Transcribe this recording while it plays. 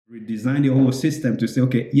Redesign the whole system to say,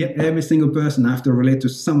 okay, yeah, every single person have to relate to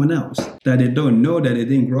someone else that they don't know, that they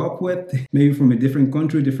didn't grow up with, maybe from a different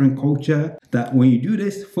country, different culture, that when you do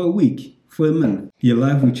this for a week, for a month, your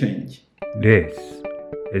life will change. This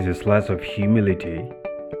is a slice of humility,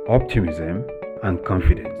 optimism, and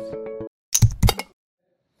confidence.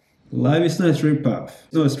 Life is not a straight path.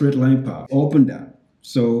 It's not a straight line path. Up and down.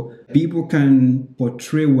 So people can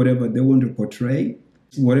portray whatever they want to portray.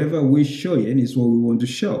 Whatever we're showing is what we want to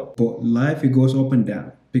show. But life, it goes up and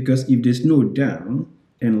down. Because if there's no down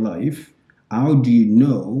in life, how do you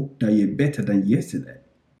know that you're better than yesterday?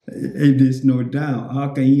 If there's no down, how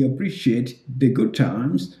can you appreciate the good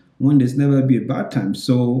times when there's never be a bad time?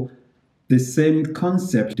 So the same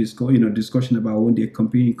concept, discussion about when they're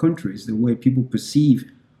comparing countries, the way people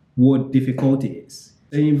perceive what difficulty is.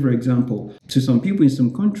 Saying, for example, to some people in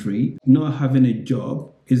some country, not having a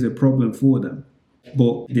job is a problem for them.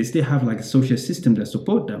 But they still have like a social system that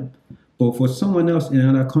support them. But for someone else in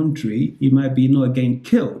another country, it might be not getting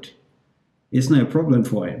killed. It's not a problem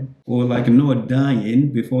for him. Or like not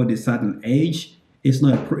dying before the certain age, it's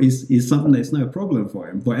something that's not a problem for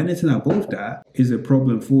him. But anything above that is a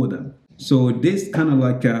problem for them. So this kind of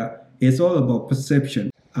like it's all about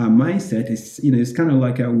perception. Our mindset is, it's kind of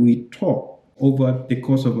like we talk over the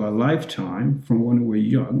course of our lifetime from when we were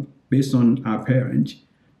young, based on our parents,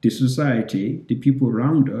 the society, the people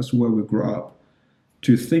around us where we grow up,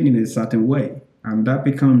 to think in a certain way. And that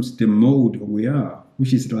becomes the mold we are,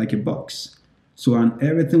 which is like a box. So on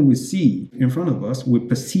everything we see in front of us, we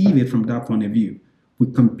perceive it from that point of view.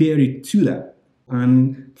 We compare it to that.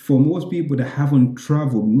 And for most people that haven't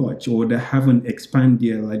traveled much or that haven't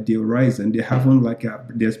expanded their horizon, they haven't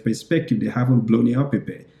their perspective, they haven't blown it up a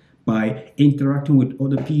bit by interacting with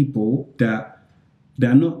other people that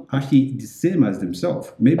they're not actually the same as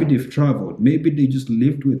themselves. Maybe they've traveled, maybe they just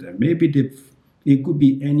lived with them, maybe it could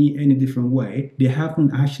be any different way. They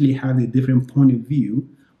haven't actually had a different point of view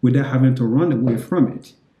without having to run away from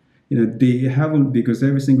it. They haven't, because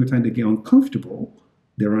every single time they get uncomfortable,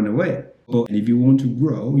 they run away. But if you want to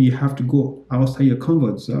grow, you have to go outside your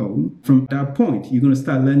comfort zone. From that point, you're going to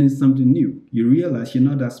start learning something new. You realize you're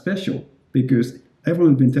not that special because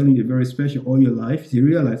everyone's been telling you very special all your life. You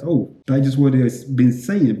realize, oh, that's just what they've been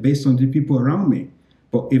saying based on the people around me.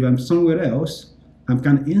 But if I'm somewhere else, I'm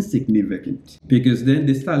kind of insignificant. Because then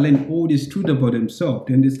they start learning all this truth about themselves.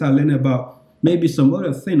 Then they start learning about maybe some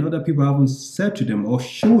other thing other people haven't said to them or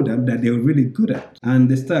showed them that they're really good at. And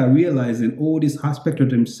they start realizing all this aspect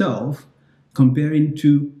of themselves comparing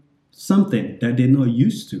to something that they're not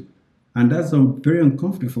used to. And that's very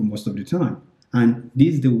uncomfortable for most of the time. And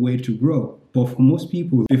this is the way to grow. But for most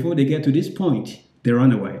people, before they get to this point, they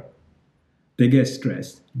run away. They get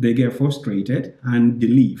stressed, they get frustrated, and they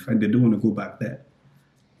leave, and they don't want to go back there.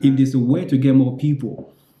 If there's a way to get more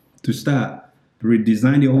people to start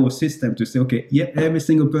redesign the whole system to say, okay, yeah, every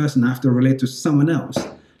single person have to relate to someone else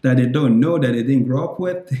that they don't know, that they didn't grow up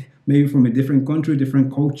with, maybe from a different country,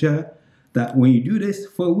 different culture, that when you do this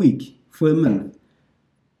for a week, for a month,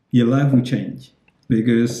 your life will change.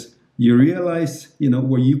 Because you realize,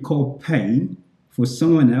 what you call pain for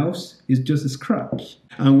someone else is just a scratch.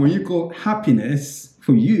 And when you call happiness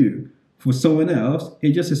for you, for someone else,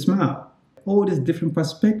 it's just a smile. All these different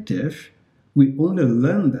perspectives, we only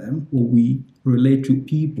learn them when we relate to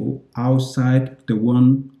people outside the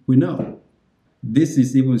one we know. This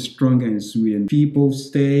is even stronger in Sweden. People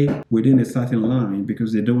stay within a certain line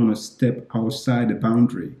because they don't want to step outside the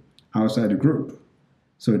boundary, outside the group.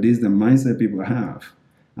 So this is the mindset people have.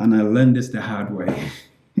 And I learned this the hard way.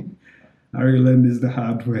 I really learned this the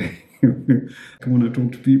hard way. When I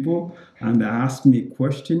talk to people and they ask me a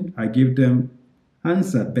question, I give them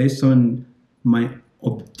answer based on my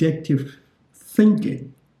objective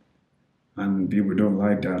thinking. And people don't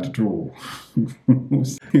like that at all.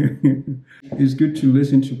 It's good to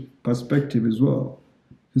listen to perspective as well.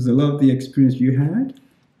 Because a lot of the experience you had,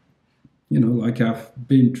 I've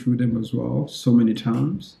been through them as well so many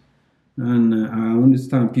times. And I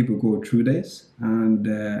understand people go through this. And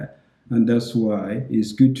that's why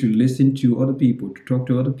it's good to listen to other people, to talk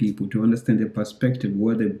to other people, to understand their perspective,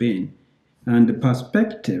 where they've been. And the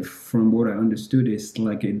perspective, from what I understood, is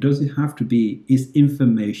it doesn't have to be, it's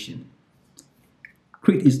information.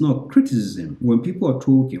 It's not criticism. When people are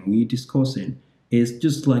talking, when you're discussing, it's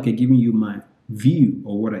just like giving you my view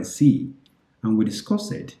of what I see. And we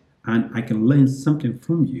discuss it. And I can learn something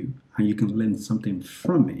from you, and you can learn something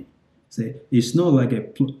from me. It's not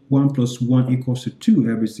like 1 plus 1 equals to 2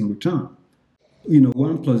 every single time.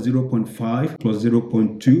 1 plus 0.5 plus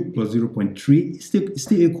 0.2 plus 0.3 is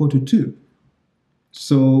still equal to 2.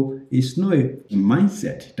 So it's not a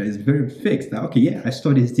mindset that is very fixed that, okay, yeah, I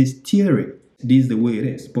studied this theory. This is the way it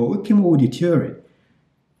is. But we came up with the theory.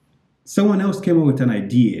 Someone else came up with an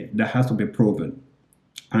idea that has to be proven.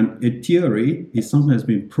 And a theory is something that's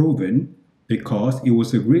been proven because it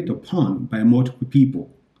was agreed upon by multiple people.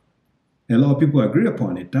 A lot of people agree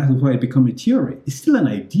upon it. That's why it became a theory. It's still an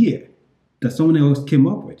idea that someone else came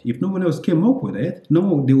up with. If no one else came up with it,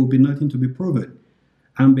 no, there will be nothing to be proven.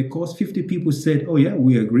 And because 50 people said, oh yeah,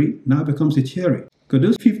 we agree, now it becomes a theory. Because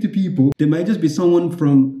those 50 people, they might just be someone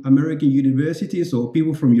from American universities or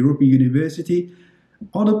people from European university.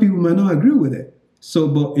 Other people might not agree with it. So,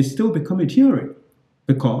 but it still become a theory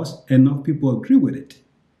because enough people agree with it.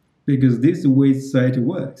 Because this is the way society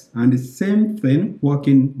works. And the same thing works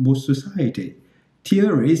in most society.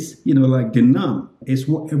 Theories, like the norm, is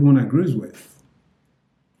what everyone agrees with.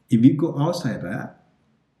 If you go outside that,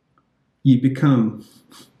 you become,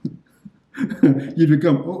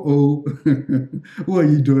 what are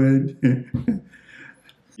you doing?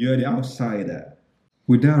 You're the outsider.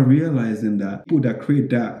 Without realizing that people that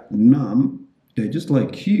create that norm, they're just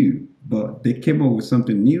like you, but they came up with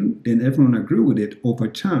something new, then everyone agreed with it over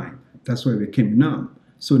time. That's why it became norm.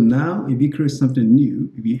 So now, if you create something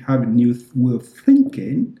new, if you have a new way of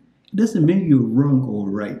thinking, it doesn't mean you're wrong or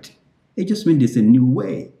right. It just means there's a new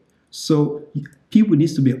way. So people need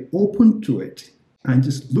to be open to it and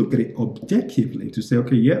just look at it objectively to say,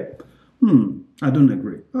 okay, yep, I don't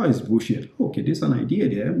agree. Oh, it's bullshit. Okay, there's an idea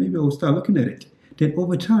there. Maybe I'll start looking at it. Then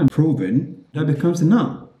over time, proven, that becomes a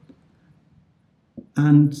norm.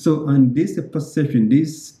 And this perception,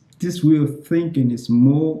 this way of thinking is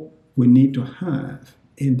more we need to have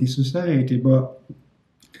in the society. But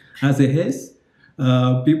as it is,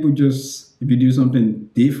 people just, if you do something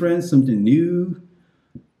different, something new,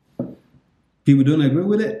 people don't agree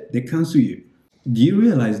with it, they cancel you. Do you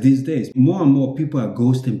realize these days, more and more people are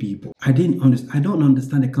ghosting people? I don't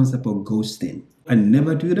understand the concept of ghosting. I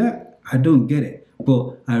never do that. I don't get it.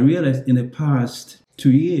 But I realized in the past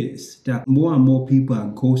 2 years that more and more people are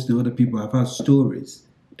ghosting other people. I've had stories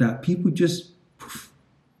that people just,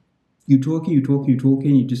 you're talking,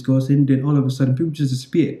 you're discussing, then all of a sudden people just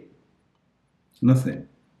disappear. Nothing.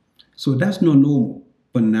 So that's not normal.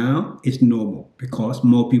 But now it's normal because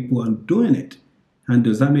more people are doing it. And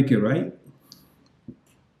does that make it right?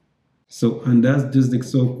 So, and that's just the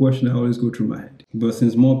sort of question that always go through my head. But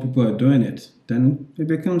since more people are doing it, then it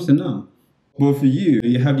becomes the norm. But for you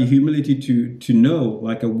have the humility to know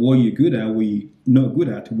like what you're good at, what you're not good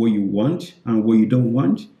at, what you want and what you don't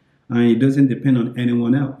want. And it doesn't depend on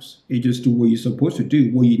anyone else. It just do what you're supposed to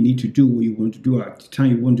do, what you need to do, what you want to do at the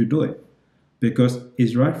time you want to do it. Because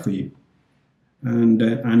it's right for you. And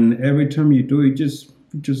every time you do it, you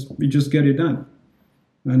just get it done.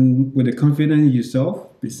 And with the confidence in yourself,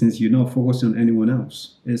 since you're not focused on anyone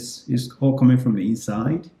else, it's all coming from the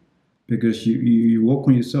inside. Because you work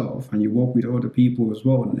on yourself and you work with other people as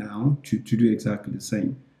well now to do exactly the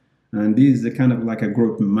same. And this is the kind of like a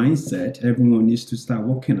growth mindset everyone needs to start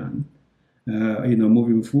working on,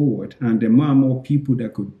 moving forward. And the more and more people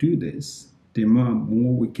that could do this, the more and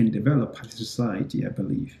more we can develop as a society, I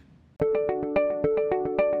believe.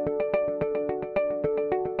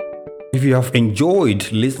 If you have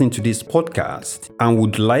enjoyed listening to this podcast and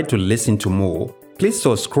would like to listen to more, please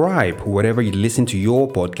subscribe wherever you listen to your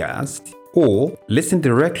podcast or listen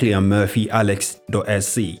directly on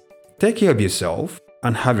murphyalex.sc. Take care of yourself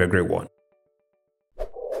and have a great one.